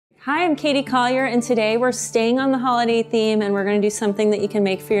Hi, I'm Katie Collier, and today we're staying on the holiday theme and we're going to do something that you can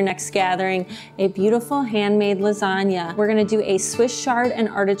make for your next gathering, a beautiful handmade lasagna. We're going to do a Swiss chard and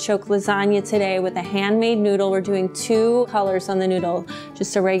artichoke lasagna today with a handmade noodle. We're doing two colors on the noodle,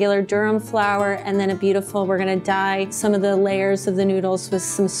 just a regular durum flour and then a beautiful, we're going to dye some of the layers of the noodles with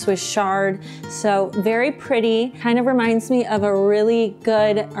some Swiss chard. So very pretty, kind of reminds me of a really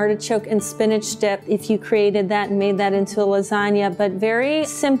good artichoke and spinach dip if you created that and made that into a lasagna, but very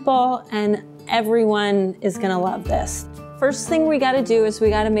simple. And everyone is gonna love this. First thing we gotta do is we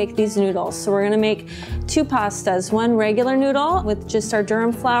gotta make these noodles. So we're gonna make two pastas, one regular noodle with just our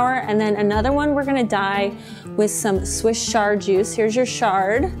durum flour, and then another one we're gonna dye with some Swiss chard juice. Here's your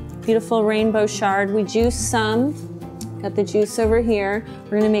chard, beautiful rainbow chard. We juice some, got the juice over here.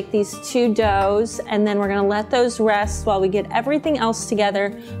 We're gonna make these two doughs, and then we're gonna let those rest while we get everything else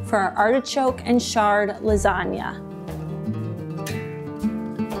together for our artichoke and chard lasagna.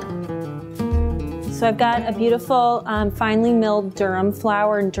 So I've got a beautiful finely milled durum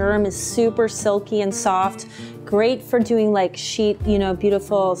flour, and durum is super silky and soft. Great for doing like sheet,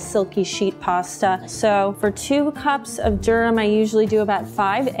 beautiful silky sheet pasta. So for 2 cups of durum, I usually do about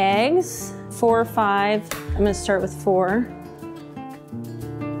 5 eggs, 4 or 5. I'm gonna start with 4.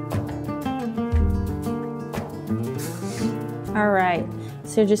 All right,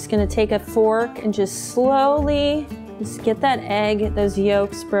 so just gonna take a fork and just slowly just get that egg, those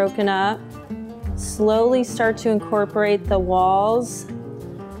yolks broken up. Slowly start to incorporate the walls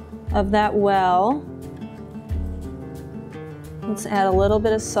of that well. Let's add a little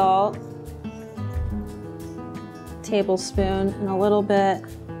bit of salt, tablespoon, and a little bit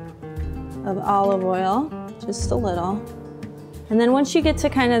of olive oil, just a little. And then once you get to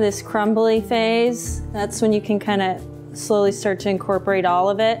kind of this crumbly phase, that's when you can kind of slowly start to incorporate all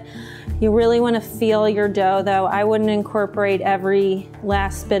of it. You really want to feel your dough though. I wouldn't incorporate every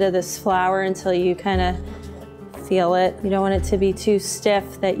last bit of this flour until you kind of feel it. You don't want it to be too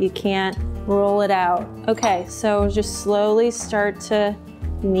stiff that you can't roll it out. Okay, so just slowly start to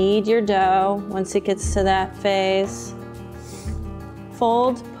knead your dough once it gets to that phase.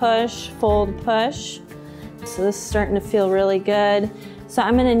 Fold, push, fold, push. So this is starting to feel really good. So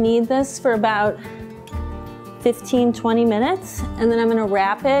I'm gonna knead this for about 15-20 minutes, and then I'm gonna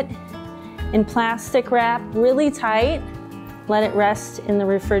wrap it in plastic wrap really tight. Let it rest in the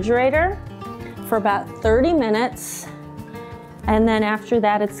refrigerator for about 30 minutes. And then after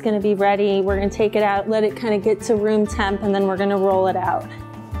that, it's gonna be ready. We're gonna take it out, let it kind of get to room temp, and then we're gonna roll it out.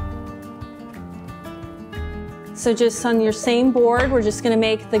 So just on your same board, we're just gonna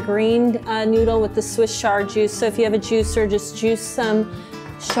make the green noodle with the Swiss chard juice. So if you have a juicer, just juice some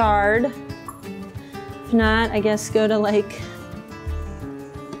chard. If not, I guess go to like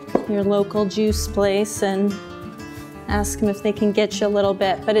your local juice place and ask them if they can get you a little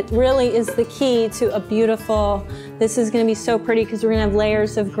bit. But it really is the key to a beautiful, this is gonna be so pretty because we're gonna have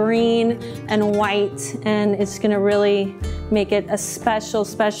layers of green and white, and it's gonna really make it a special,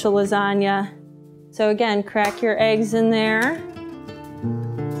 special lasagna. So again, crack your eggs in there.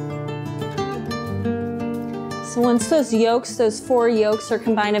 So once those yolks, those 4 yolks are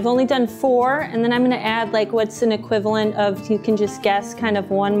combined, I've only done 4, and then I'm gonna add like what's an equivalent of, you can just guess, kind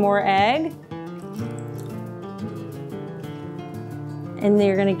of 1 more egg. And then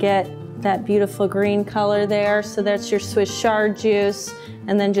you're gonna get that beautiful green color there. So that's your Swiss chard juice,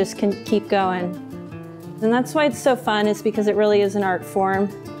 and then just can keep going. And that's why it's so fun, is because it really is an art form.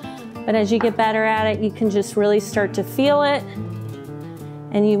 But as you get better at it, you can just really start to feel it,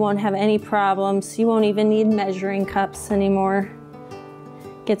 and you won't have any problems. You won't even need measuring cups anymore.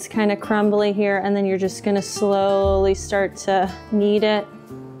 Gets kind of crumbly here, and then you're just gonna slowly start to knead it.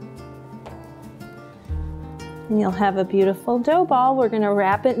 And you'll have a beautiful dough ball. We're gonna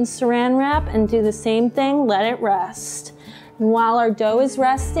wrap it in saran wrap and do the same thing, let it rest. And while our dough is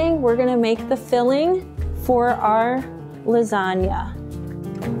resting, we're gonna make the filling for our lasagna.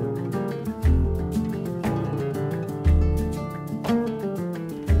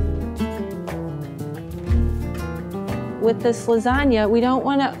 With this lasagna, we don't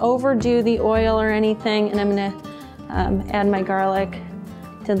want to overdo the oil or anything, and I'm gonna add my garlic.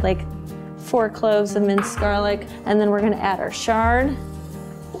 Did like 4 cloves of minced garlic, and then we're gonna add our chard.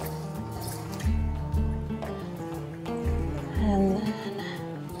 And then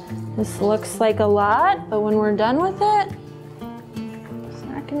this looks like a lot, but when we're done with it, it's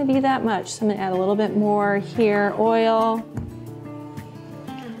not gonna be that much. So I'm gonna add a little bit more here, oil,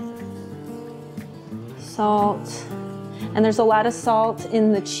 salt. And there's a lot of salt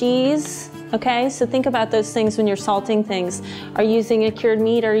in the cheese, Okay, so think about those things when you're salting things. Are you using a cured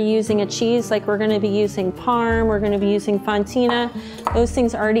meat? Are you using a cheese? Like we're gonna be using parm, we're gonna be using fontina. Those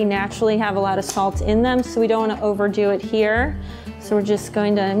things already naturally have a lot of salt in them, so we don't wanna overdo it here. So we're just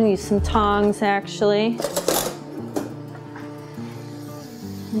I'm gonna use some tongs actually.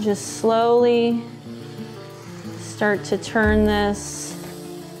 And just slowly start to turn this.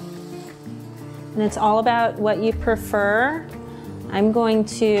 And it's all about what you prefer. I'm going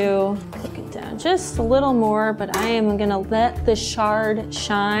to cook it down just a little more, but I am gonna let the shard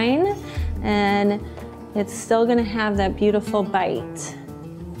shine, and it's still gonna have that beautiful bite.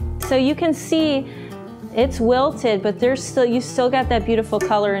 So you can see it's wilted, but you still got that beautiful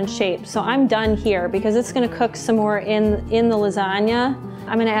color and shape. So I'm done here because it's gonna cook some more in the lasagna.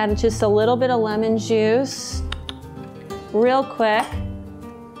 I'm gonna add just a little bit of lemon juice real quick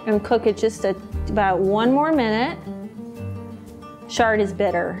and cook it just about 1 more minute. Chard is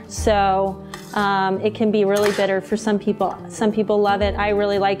bitter, so it can be really bitter for some people. Some people love it, I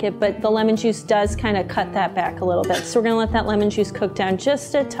really like it, but the lemon juice does kind of cut that back a little bit. So we're gonna let that lemon juice cook down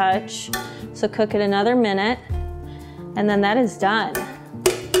just a touch. So cook it another minute, and then that is done.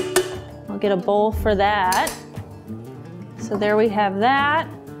 I'll get a bowl for that. So there we have that.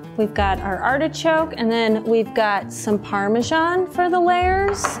 We've got our artichoke, and then we've got some Parmesan for the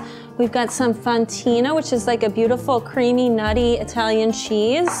layers. We've got some fontina, which is like a beautiful creamy, nutty Italian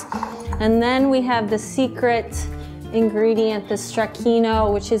cheese. And then we have the secret ingredient, the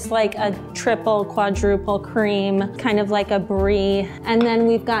stracchino, which is like a triple, quadruple cream, kind of like a brie. And then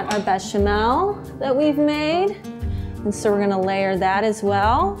we've got our bechamel that we've made. And so we're gonna layer that as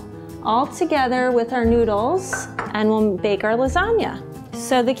well, all together with our noodles, and we'll bake our lasagna.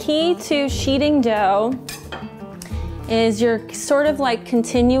 So the key to sheeting dough is you're sort of like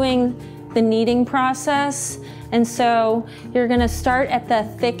continuing the kneading process. And so you're gonna start at the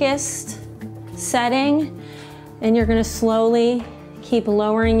thickest setting, and you're gonna slowly keep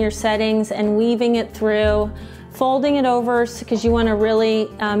lowering your settings and weaving it through, folding it over because you want a really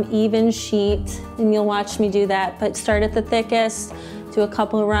even sheet, and you'll watch me do that. But start at the thickest, do a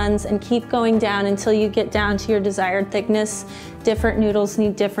couple of runs, and keep going down until you get down to your desired thickness. Different noodles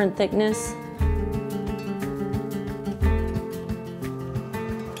need different thickness.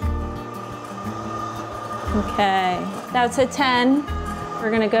 Okay, that's a 10. We're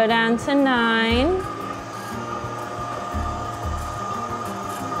gonna go down to 9.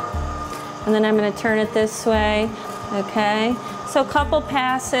 And then I'm gonna turn it this way, okay? So a couple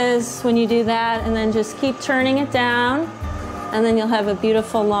passes when you do that, and then just keep turning it down, and then you'll have a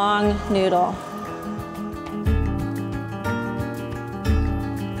beautiful long noodle.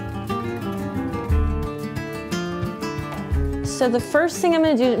 So the first thing I'm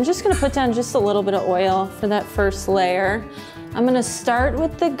gonna do, I'm just gonna put down just a little bit of oil for that first layer. I'm gonna start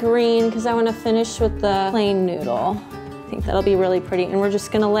with the green because I wanna finish with the plain noodle. I think that'll be really pretty, and we're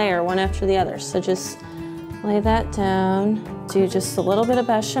just gonna layer one after the other. So just lay that down, do just a little bit of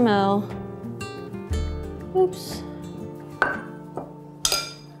bechamel. Oops.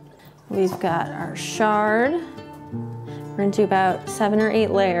 We've got our chard. We're gonna do about 7 or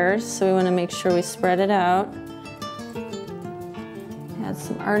 8 layers, so we wanna make sure we spread it out. Add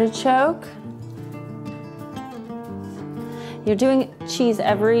some artichoke. You're doing cheese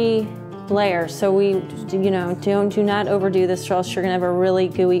every layer, so do not overdo this, or else you're gonna have a really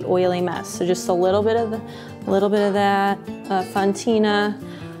gooey, oily mess. So just a little bit of that fontina.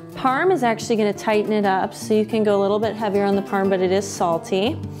 Parm is actually gonna tighten it up, so you can go a little bit heavier on the parm, but it is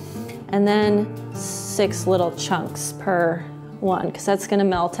salty. And then 6 little chunks per one, because that's gonna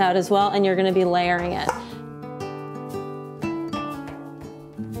melt out as well, and you're gonna be layering it.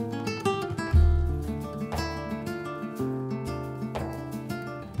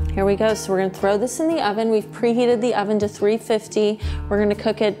 Here we go, so we're gonna throw this in the oven. We've preheated the oven to 350. We're gonna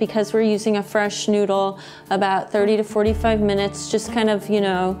cook it, because we're using a fresh noodle, about 30 to 45 minutes. Just kind of,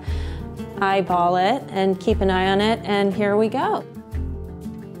 eyeball it and keep an eye on it, and here we go.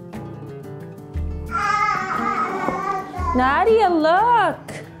 Nadia,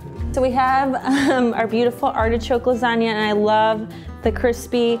 look! So we have our beautiful artichoke lasagna, and I love the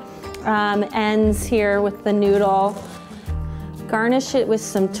crispy ends here with the noodle. Garnish it with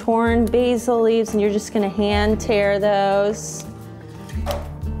some torn basil leaves, and you're just gonna hand tear those.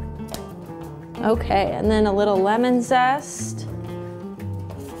 Okay, and then a little lemon zest.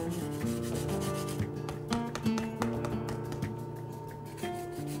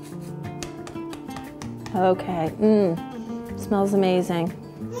 Okay, smells amazing.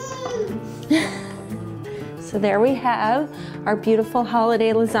 So there we have our beautiful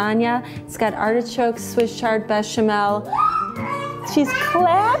holiday lasagna. It's got artichokes, Swiss chard, bechamel, She's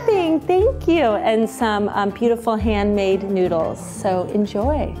clapping, thank you. And some beautiful handmade noodles, so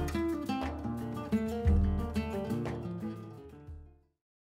enjoy.